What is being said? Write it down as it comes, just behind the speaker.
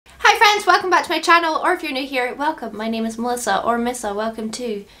friends, welcome back to my channel, or if you're new here, welcome. My name is Melissa, or Missa. Welcome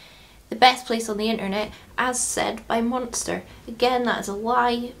to the best place on the internet, as said by Monster. Again, that is a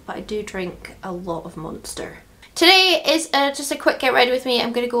lie, but I do drink a lot of Monster. Today is just a quick get ready with me.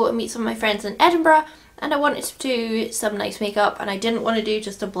 I'm going to go and meet some of my friends in Edinburgh, and I wanted to do some nice makeup, and I didn't want to do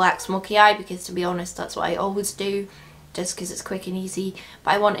just a black smoky eye because, to be honest, that's what I always do, just because it's quick and easy,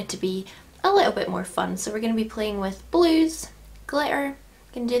 but I want it to be a little bit more fun. So we're going to be playing with blues, glitter,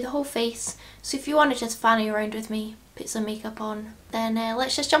 going to do the whole face. So if you want to just fanny around with me, put some makeup on, then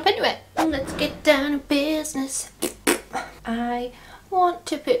let's just jump into it. Let's get down to business. I want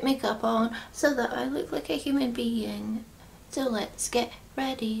to put makeup on so that I look like a human being. So let's get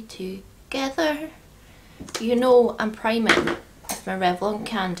ready together. You know I'm priming with my Revlon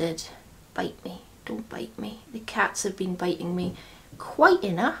Candid. Bite me, don't bite me. The cats have been biting me quite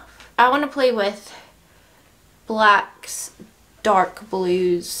enough. I want to play with blacks, dark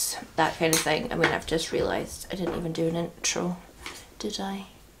blues, that kind of thing. I mean, I've just realised I didn't even do an intro, did I?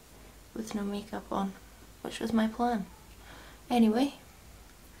 With no makeup on, which was my plan. Anyway,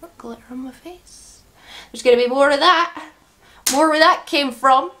 glitter on my face. There's going to be more of that. More where that came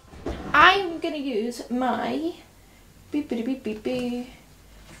from. I'm going to use my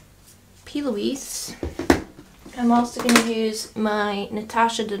Plouise. I'm also going to use my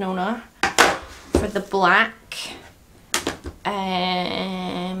Natasha Denona for the black.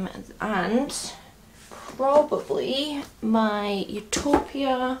 And probably my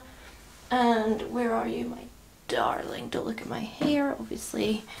Utopia, and where are you, my darling? Don't look at my hair,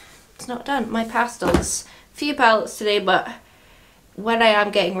 obviously it's not done. My pastels, few palettes today, but when I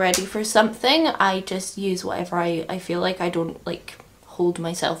am getting ready for something I just use whatever I feel like. I don't like hold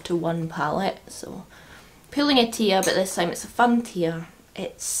myself to one palette. So pulling a Tia, but this time it's a fun Tia.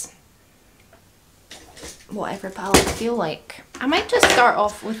 It's whatever palette I feel like. I might just start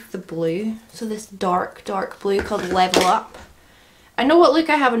off with the blue. So this dark blue called Level Up. I know what look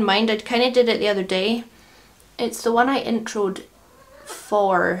I have in mind. I kind of did it the other day. It's the one I introed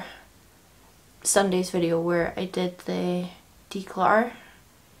for Sunday's video where I did the declutter.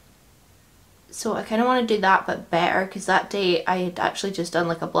 So I kind of want to do that but better, because that day I had actually just done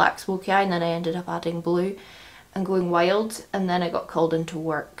like a black smoky eye and then I ended up adding blue and going wild, and then I got called into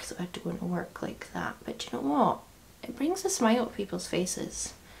work, so I had to go into work like that. But you know what? It brings a smile to people's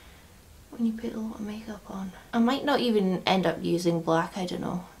faces when you put a lot of makeup on. I might not even end up using black, I don't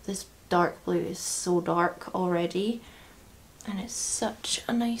know. This dark blue is so dark already and it's such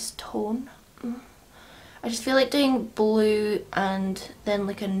a nice tone. I just feel like doing blue and then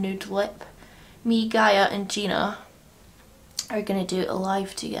like a nude lip. Me, Gaia and Gina are gonna do it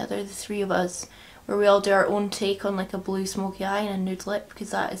live together, the three of us, where we all do our own take on like a blue smoky eye and a nude lip, because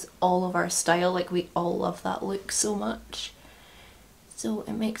that is all of our style. Like, we all love that look so much. So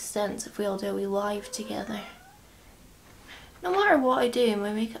it makes sense if we all do a wee live together. No matter what I do,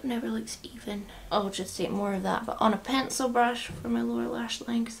 my makeup never looks even. I'll just take more of that, but on a pencil brush for my lower lash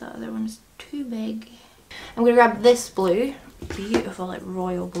line, because that other one's too big. I'm going to grab this blue, beautiful like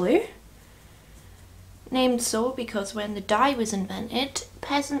royal blue. Named so because when the dye was invented,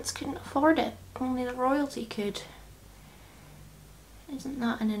 peasants couldn't afford it. Only the royalty could. Isn't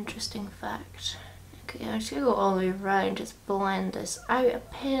that an interesting fact? Okay, I'm just gonna go all the way around, just blend this out a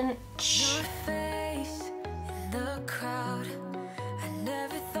pinch. Your face in the crowd. I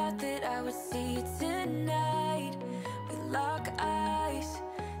never thought that I would see you tonight. We lock eyes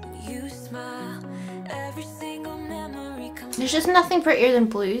and you smile. Every single memory comes. There's just nothing prettier than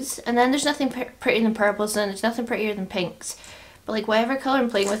blues, and then there's nothing prettier than purples, and there's nothing prettier than pinks. But like, whatever colour I'm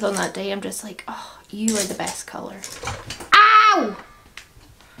playing with on that day, I'm just like, oh, you are the best colour. Ow!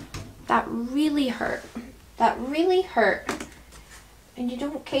 That really hurt. That really hurt. And you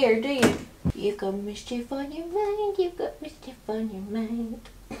don't care, do you? You've got mischief on your mind, you've got mischief on your mind.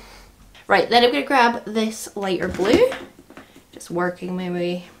 Right, then I'm going to grab this lighter blue. Just working my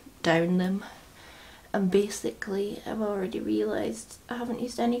way down them. And basically, I've already realised I haven't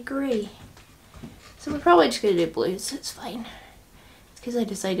used any grey. So we're probably just going to do blues, it's fine. Because I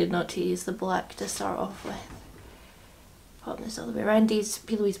decided not to use the black to start off with. Popping this all the way around. These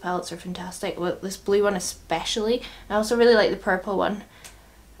Plouise palettes are fantastic. Well, this blue one especially. I also really like the purple one.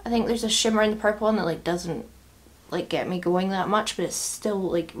 I think there's a shimmer in the purple one that like doesn't like get me going that much, but it's still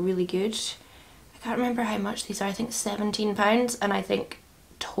like really good. I can't remember how much these are. I think £17, and I think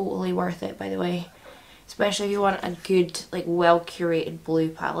totally worth it, by the way. Especially if you want a good, like, well curated blue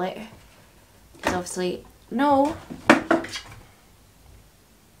palette. Because obviously, no.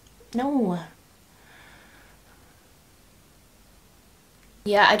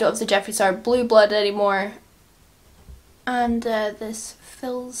 Yeah, I don't have the Jeffree Star Blue Blood anymore. And this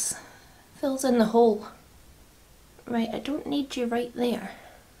fills fills in the hole. Right, I don't need you right there.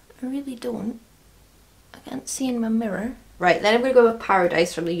 I really don't. I can't see in my mirror. Right, then I'm going to go with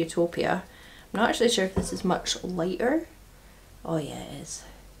Paradise from the Utopia. I'm not actually sure if this is much lighter. Oh yeah, it is.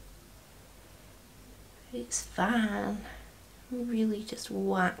 It's fine. Really just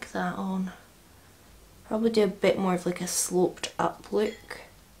whack that on. Probably do a bit more of like a sloped up look.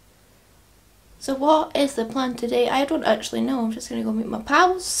 So what is the plan today? I don't actually know. I'm just going to go meet my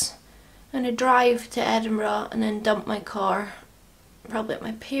pals. I'm going to drive to Edinburgh and then dump my car probably at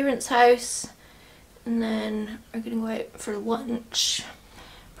my parents' house. And then we're going to go out for lunch.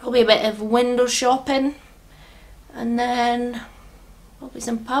 Probably a bit of window shopping. And then probably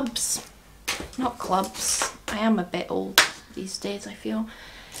some pubs. Not clubs. I am a bit old these days, I feel.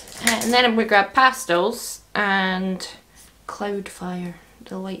 And then I'm going to grab pastels and Cloudfire,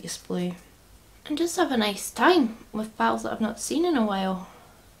 the lightest blue. And just have a nice time with pals that I've not seen in a while.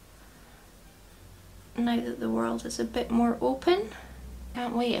 Now that the world is a bit more open.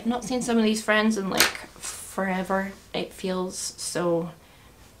 Can't wait. I've not seen some of these friends in like forever, it feels, so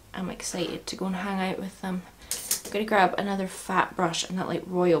I'm excited to go and hang out with them. I'm going to grab another fat brush in that like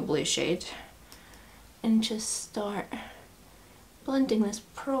royal blue shade and just start blending this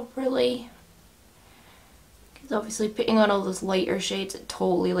properly. Because obviously putting on all those lighter shades, it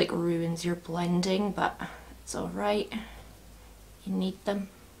totally like ruins your blending, but it's alright. You need them.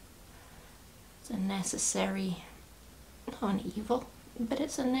 It's a necessary, not an evil, but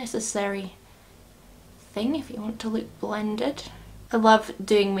it's a necessary thing if you want to look blended. I love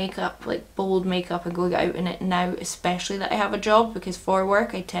doing makeup, like bold makeup, and going out in it now, especially that I have a job, because for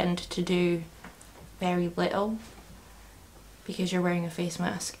work I tend to do very little because you're wearing a face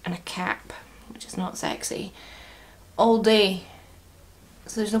mask and a cap, which is not sexy, all day.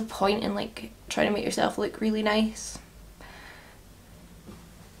 So there's no point in like trying to make yourself look really nice.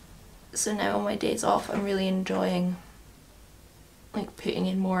 So now on my days off I'm really enjoying like putting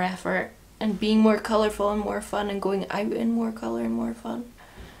in more effort and being more colourful and more fun and going out in more colour and more fun.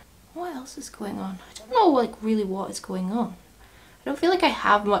 What else is going on? I don't know like really what is going on. I don't feel like I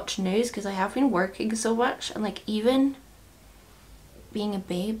have much news because I have been working so much, and like even being a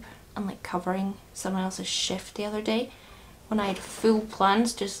babe and like covering someone else's shift the other day when I had full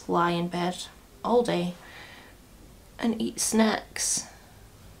plans, just lie in bed all day and eat snacks.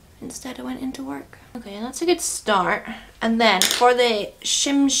 Instead I went into work. Okay, and that's a good start. And then for the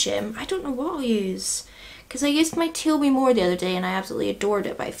Shim Shim, I don't know what I'll use. Because I used my Teal Me More the other day and I absolutely adored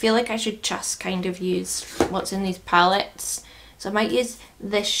it, but I feel like I should just kind of use what's in these palettes. So I might use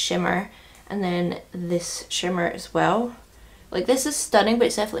this shimmer and then this shimmer as well. Like this is stunning, but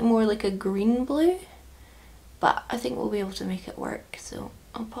it's definitely more like a green blue. But I think we'll be able to make it work. So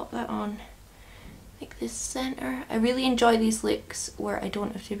I'll pop that on. Like this center. I really enjoy these looks where I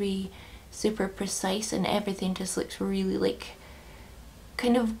don't have to be super precise and everything just looks really like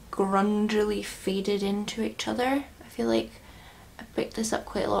kind of grungily faded into each other. I feel like I picked this up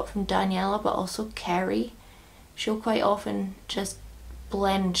quite a lot from Daniela, but also Kerry. She'll quite often just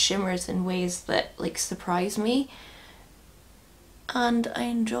blend shimmers in ways that like surprise me and I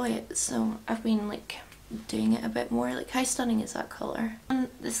enjoy it, so I've been like doing it a bit more. Like how stunning is that colour? And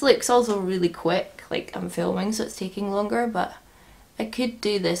this looks also really quick, like I'm filming so it's taking longer, but I could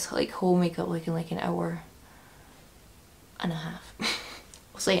do this like whole makeup look in like an hour and a half.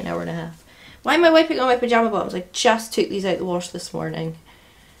 We'll say an hour and a half. Why am I wiping on my pyjama bottoms? I just took these out the wash this morning.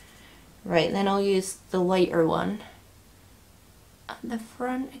 Right, then I'll use the lighter one at the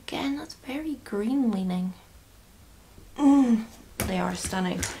front again. That's very green leaning. They are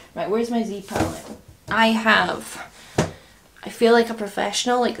stunning. Right, where's my Z palette? I feel like a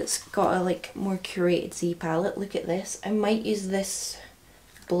professional, like it's got a like more curated Z palette. Look at this. I might use this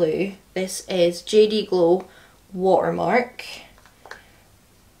blue. This is JD Glow Watermark,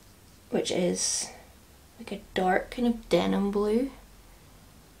 which is like a dark kind of denim blue.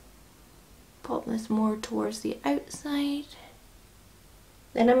 Pop this more towards the outside.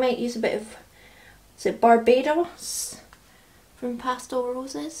 Then I might use a bit of, is it Barbados from Pastel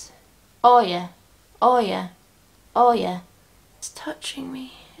Roses? Oh yeah, oh yeah, oh yeah. It's touching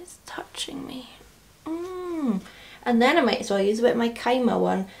me, it's touching me. And then I might as well use a bit of my Kaima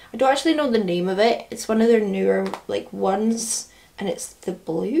one. I don't actually know the name of it. It's one of their newer like ones and it's the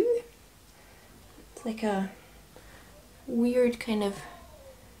blue. It's like a weird kind of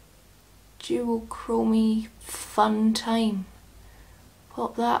dual-chromy fun time.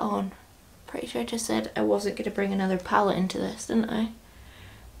 Pop that on. Pretty sure I just said I wasn't going to bring another palette into this, didn't I?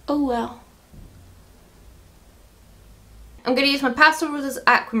 Oh well. I'm going to use my Pastel Roses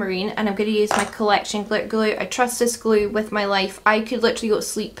Aquamarine and I'm going to use my Collection Glitter Glue. I trust this glue with my life. I could literally go to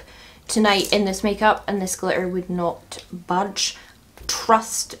sleep tonight in this makeup and this glitter would not budge.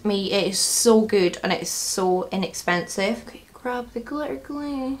 Trust me, it is so good and it is so inexpensive. Okay, grab the glitter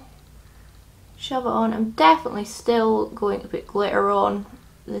glue, shove it on. I'm definitely still going to put glitter on.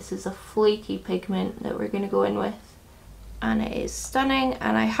 This is a flaky pigment that we're going to go in with. And it is stunning,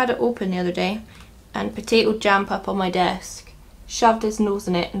 and I had it open the other day and Potato jumped up on my desk, shoved his nose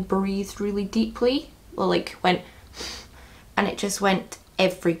in it and breathed really deeply. Well, like went, and it just went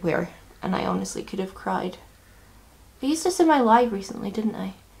everywhere and I honestly could have cried. I used this in my live recently, didn't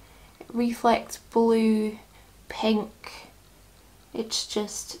I? It reflects blue, pink. It's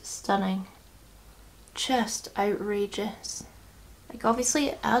just stunning. Just outrageous. Like obviously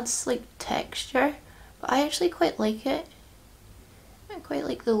it adds like texture, but I actually quite like it. I quite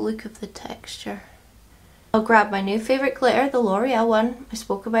like the look of the texture. I'll grab my new favourite glitter, the L'Oreal one. I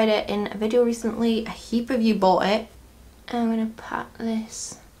spoke about it in a video recently. A heap of you bought it. And I'm going to pat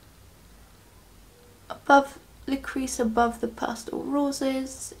this above the crease, above the pastel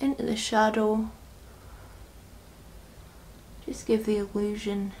roses, into the shadow. Just give the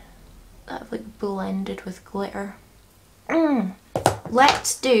illusion that I've like blended with glitter.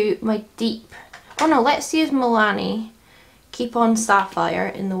 Let's do my deep, oh no, let's use MILANI Keep On Sapphire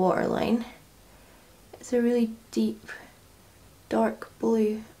in the waterline. It's a really deep dark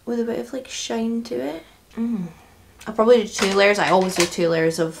blue with a bit of like shine to it. I'll probably do 2 layers. I always do 2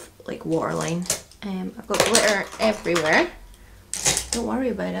 layers of like waterline. I've got glitter everywhere. Don't worry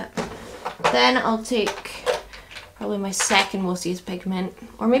about it. Then I'll take probably my second most used pigment,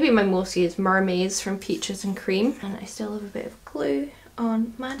 or maybe my most used Mermaids from Peaches and Cream. And I still have a bit of glue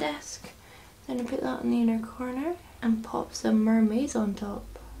on my desk. Then I put that in the inner corner and pop some Mermaids on top.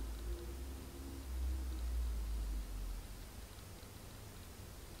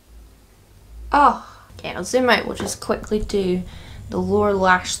 Oh, okay, I'll zoom out. We'll just quickly do the lower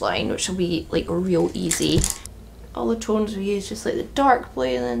lash line, which will be like real easy. All the tones we use, just like the dark blue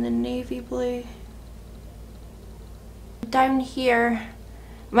and then the navy blue. Down here,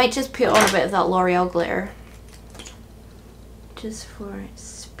 I might just put on a bit of that L'Oreal glitter, just for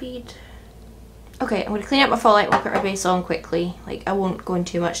speed. Okay, I'm going to clean up my fallout and we'll put our base on quickly. Like, I won't go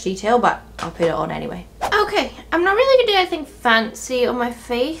into too much detail, but I'll put it on anyway. Okay, I'm not really going to do anything fancy on my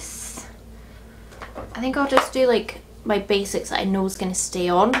face. I think I'll just do like my basics that I know is going to stay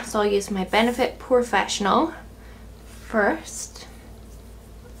on. So I'll use my Benefit POREFESIONAL first,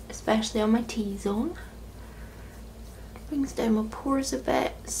 especially on my T-zone. Brings down my pores a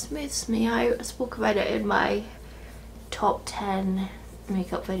bit, smooths me out. I spoke about it in my top 10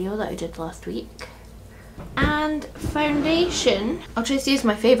 makeup video that I did last week. And foundation, I'll just use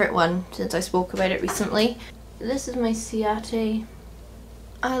my favourite one since I spoke about it recently. This is my CIATE.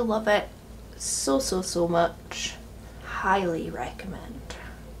 I love it so much. Highly recommend.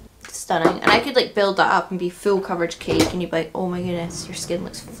 It's stunning, and I could like build that up and be full coverage cake and you'd be like, oh my goodness, your skin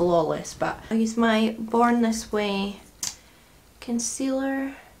looks flawless. But I use my Born This Way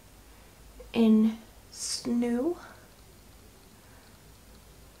concealer in Snow,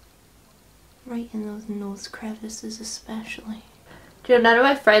 right in those nose crevices especially. Do you know, none of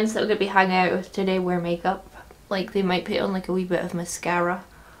my friends that I'm going to be hanging out with today wear makeup. Like, they might put on like a wee bit of mascara.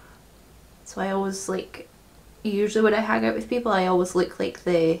 So I always like, usually when I hang out with people, I always look like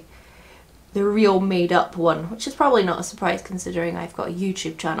the real made up one, which is probably not a surprise considering I've got a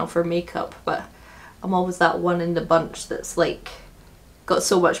YouTube channel for makeup, but I'm always that one in the bunch that's like got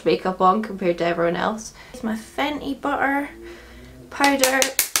so much makeup on compared to everyone else. It's my Fenty butter powder,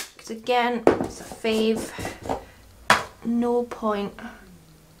 because again, it's a fave. No point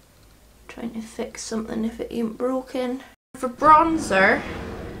trying to fix something if it ain't broken. For bronzer,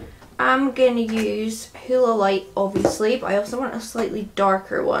 I'm going to use HOOLA LITE obviously, but I also want a slightly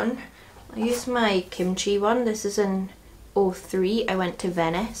darker one. I use my Kimchi one. This is in 03. I went to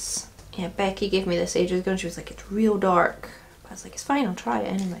Venice. Yeah, Becky gave me this ages ago and she was like, it's real dark. But I was like, it's fine, I'll try it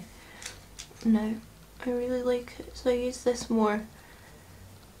anyway. No, I really like it. So I use this more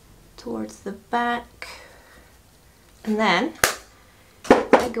towards the back. And then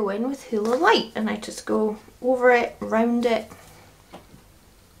I go in with HOOLA LITE and I just go over it, round it,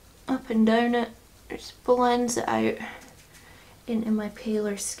 up and down it. It just blends it out into my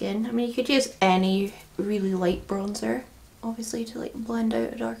paler skin. I mean, you could use any really light bronzer, obviously, to like blend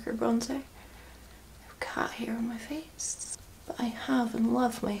out a darker bronzer. I have cat hair on my face, but I have and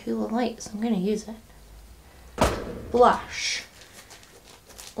love my HOOLA LITE, so I'm going to use it. Blush.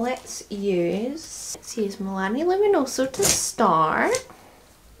 Let's use MILANI LUMINOSO to start.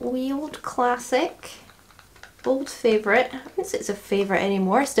 Wee old classic. Old favourite. I wouldn't say it's a favourite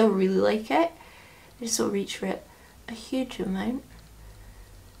anymore. I still really like it. I just don't reach for it a huge amount.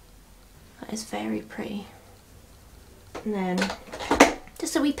 That is very pretty. And then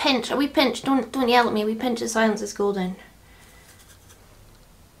just a wee pinch, don't yell at me, a wee pinch of Silence is Golden.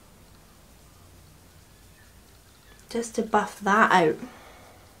 Just to buff that out.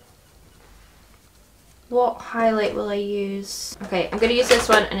 What highlight will I use? Okay, I'm gonna use this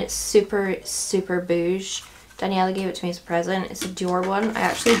one, and it's super, super beige. Daniela gave it to me as a present. It's a DIOR one. I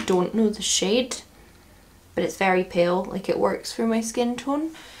actually don't know the shade, but it's very pale. Like, it works for my skin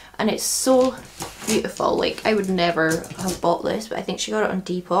tone, and it's so beautiful. Like, I would never have bought this, but I think she got it on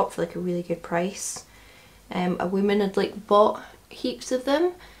Depop for like a really good price. A woman had like bought heaps of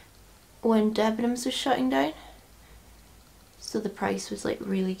them when Debenhams was shutting down, so the price was like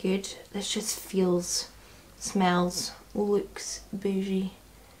really good. This just feels, smells, looks bougie.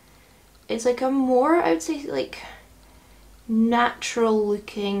 It's like a more, I would say, like natural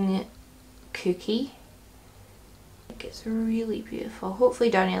looking cookie. Like, it's really beautiful. Hopefully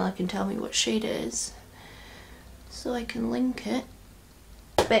Daniela can tell me what shade it is so I can link it.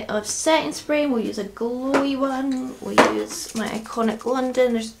 Bit of setting spray. We'll use a glowy one. We'll use my Iconic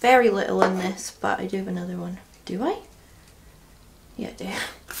London. There's very little in this, but I do have another one. Do I? Yeah, I do.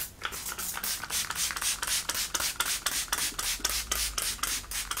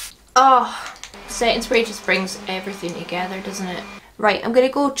 Oh, setting spray just brings everything together, doesn't it? Right, I'm going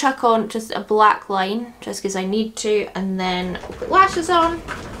to go chuck on just a black line, just because I need to, and then I'll put lashes on,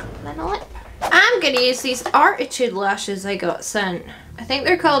 and then a lip. I'm going to use these ARTTITUDE lashes I got sent. I think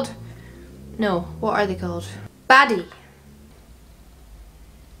they're called, no, what are they called? Baddie.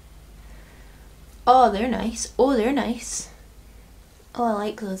 Oh, they're nice. Oh, they're nice. Oh, I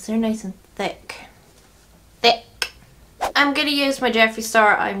like those. They're nice and thick. Thick. I'm going to use my Jeffree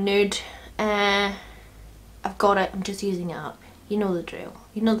Star I'm Nude. I've got it. I'm just using it up. You know the drill.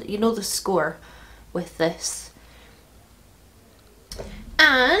 You know the score with this.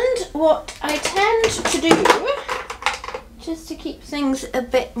 And what I tend to do, just to keep things a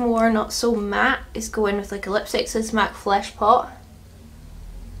bit more not so matte, is go in with like a lipstick. So it's MAC Flesh Pot.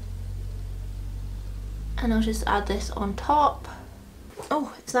 And I'll just add this on top.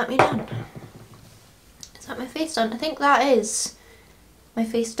 Oh, is that me done? Is that my face done? I think that is my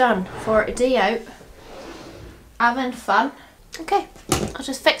face done for a day out. Having fun. Okay, I'll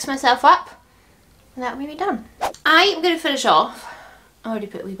just fix myself up and that'll be me done. I am going to finish off, I already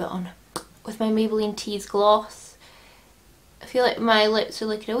put a wee bit on, with my Maybelline Tease gloss. I feel like my lips are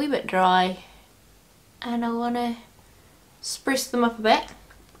looking a wee bit dry and I want to spruce them up a bit.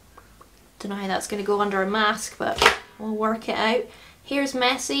 Don't know how that's going to go under a mask, but we'll work it out. Hair's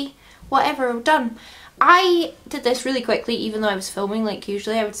messy, whatever, I'm done. I did this really quickly, even though I was filming. Like,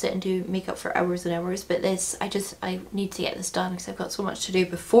 usually I would sit and do makeup for hours and hours, but this, I need to get this done because I've got so much to do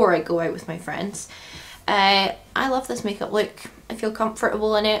before I go out with my friends. I love this makeup look. I feel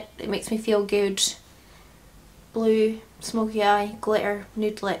comfortable in it. It makes me feel good. Blue, smoky eye, glitter,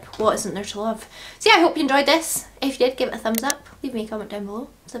 nude lip. What isn't there to love? So yeah, I hope you enjoyed this. If you did, give it a thumbs up. Leave me a comment down below.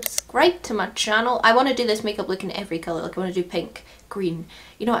 Subscribe to my channel. I want to do this makeup look in every colour. Like, I want to do pink, green.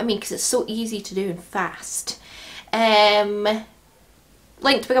 You know what I mean? Because it's so easy to do and fast.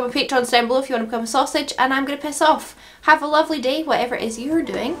 Link to become a patron down below if you want to become a sausage. And I'm going to piss off. Have a lovely day, whatever it is you're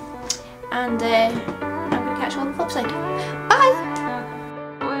doing. And I'm going to catch you on the flip side. Bye!